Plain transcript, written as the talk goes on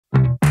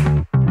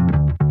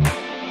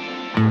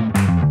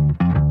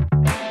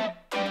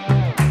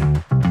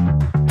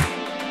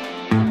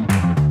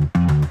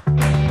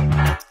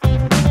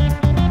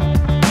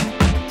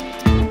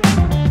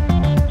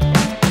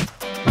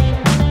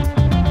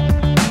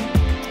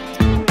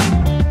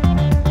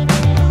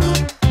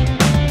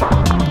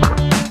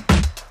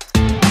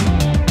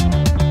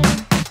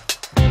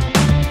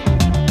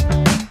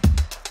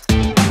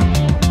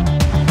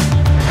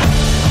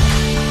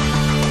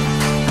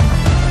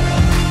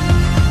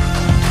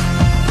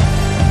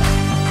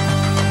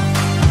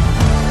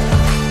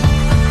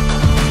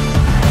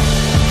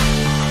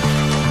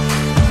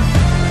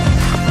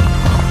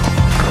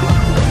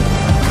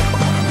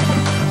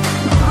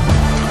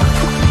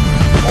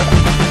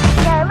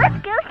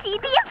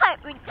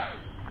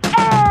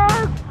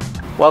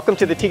Welcome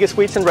to the Teega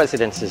Suites and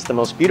Residences, the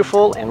most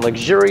beautiful and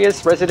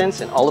luxurious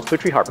residence in all of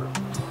Puteri Harbor.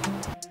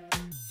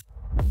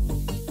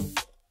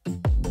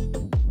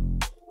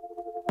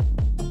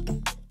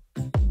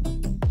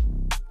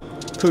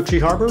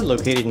 Puteri Harbor,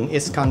 located in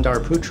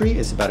Iskandar Puteri,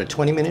 is about a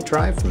 20-minute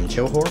drive from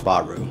Johor,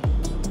 Oahu.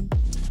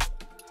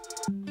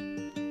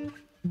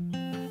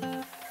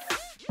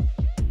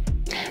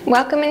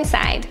 Welcome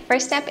inside.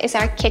 First up is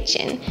our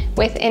kitchen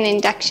with an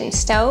induction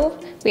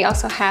stove. We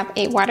also have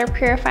a water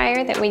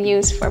purifier that we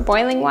use for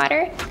boiling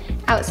water.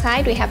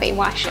 Outside we have a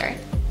washer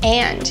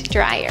and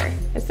dryer.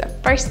 It's the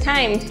first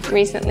time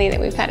recently that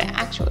we've had an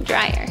actual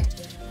dryer.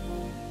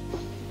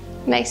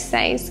 Nice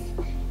size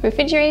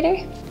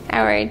refrigerator,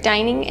 our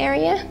dining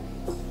area,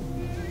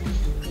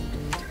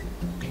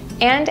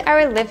 and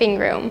our living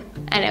room,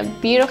 and a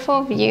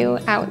beautiful view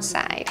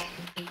outside.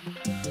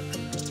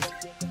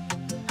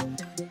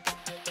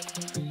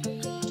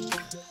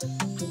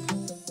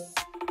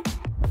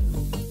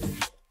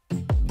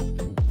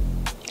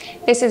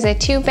 This is a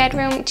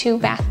 2-bedroom,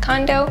 2-bath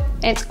condo,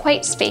 and it's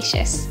quite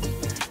spacious.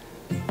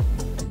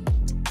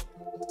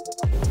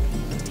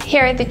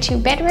 Here are the 2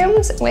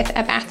 bedrooms with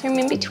a bathroom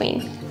in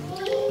between.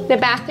 The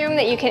bathroom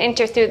that you can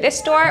enter through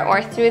this door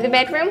or through the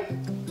bedroom.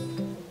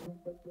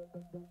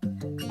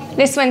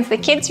 This one's the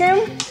kids'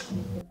 room.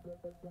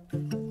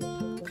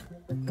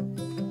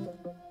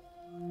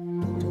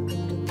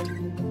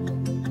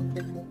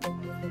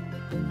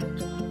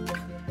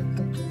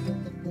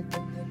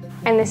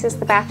 And this is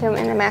the bathroom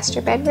in the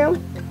master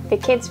bedroom. The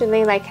kids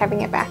really like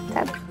having a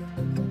bathtub.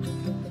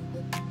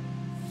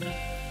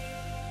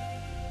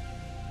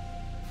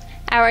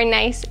 Our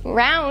nice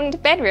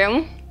round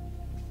bedroom.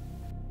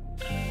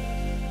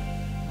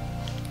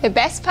 The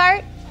best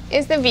part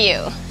is the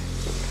view.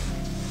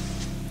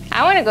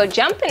 I want to go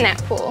jump in that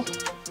pool.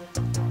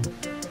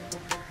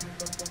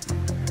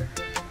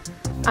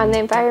 On the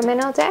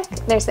environmental deck,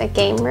 there's a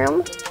game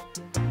room,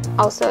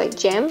 also a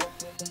gym.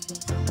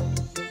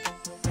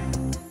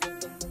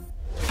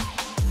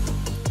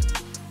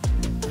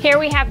 Here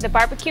we have the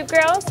barbecue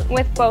grills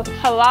with both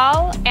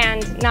halal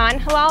and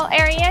non-halal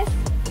areas.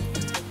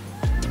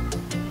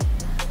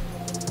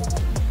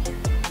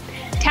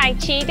 Tai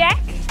Chi deck.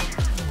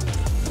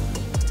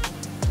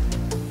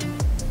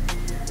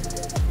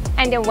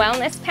 And a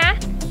wellness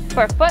path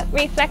for foot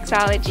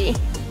reflexology.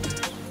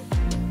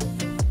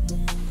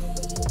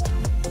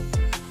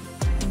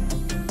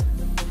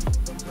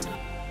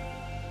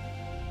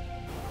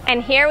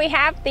 And here we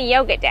have the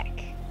yoga deck.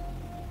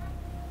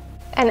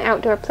 An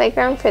outdoor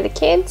playground for the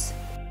kids.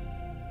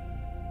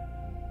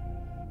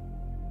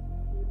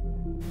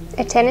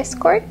 A tennis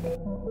court.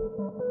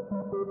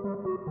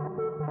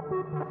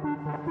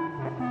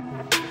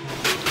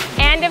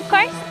 And of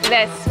course,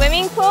 the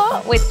swimming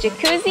pool with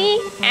jacuzzi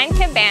and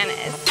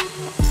cabanas.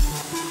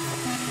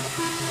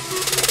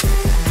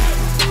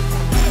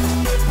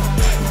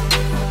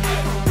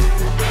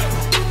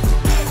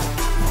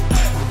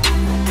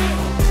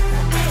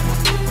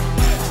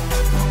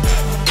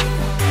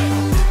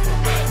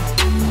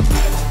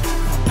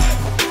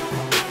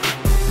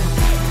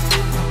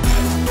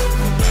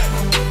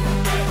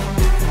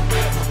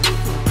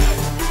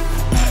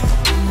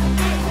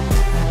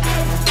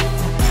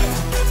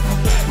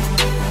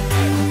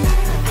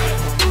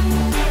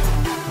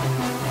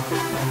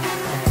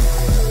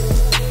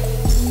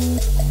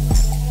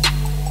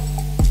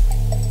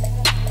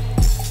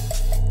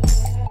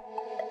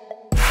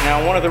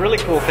 Now, one of the really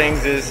cool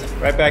things is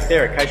right back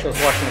there, Kaisho's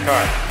washing the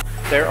car.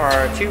 There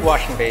are 2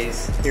 washing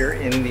bays here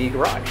in the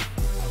garage.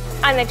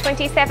 On the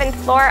 27th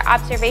floor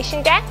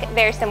observation deck,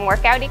 there's some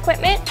workout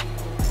equipment.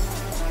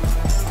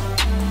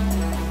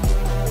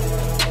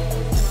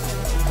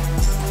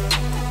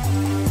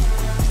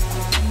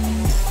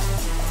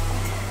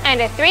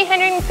 And a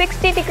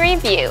 360-degree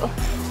view.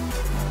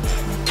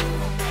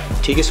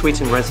 Teega Suites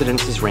and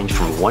Residences range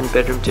from 1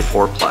 bedroom to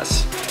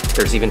 4+.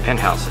 There's even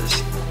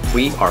penthouses.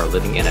 We are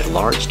living in a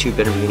large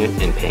 2-bedroom unit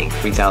and paying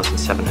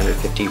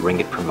 3,750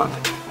 ringgit per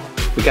month.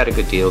 We got a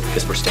good deal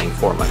because we're staying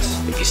 4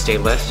 months. If you stay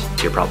less,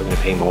 you're probably going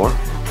to pay more.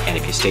 And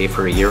if you stay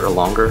for a year or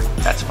longer,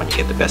 that's when you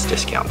get the best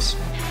discounts.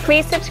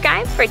 Please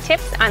subscribe for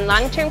tips on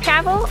long-term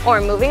travel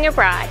or moving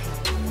abroad.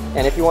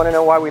 And if you want to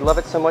know why we love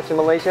it so much in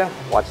Malaysia,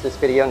 watch this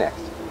video next.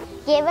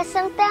 Give us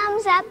some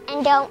thumbs up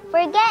and don't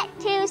forget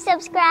to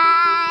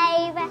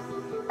subscribe.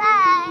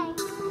 Bye.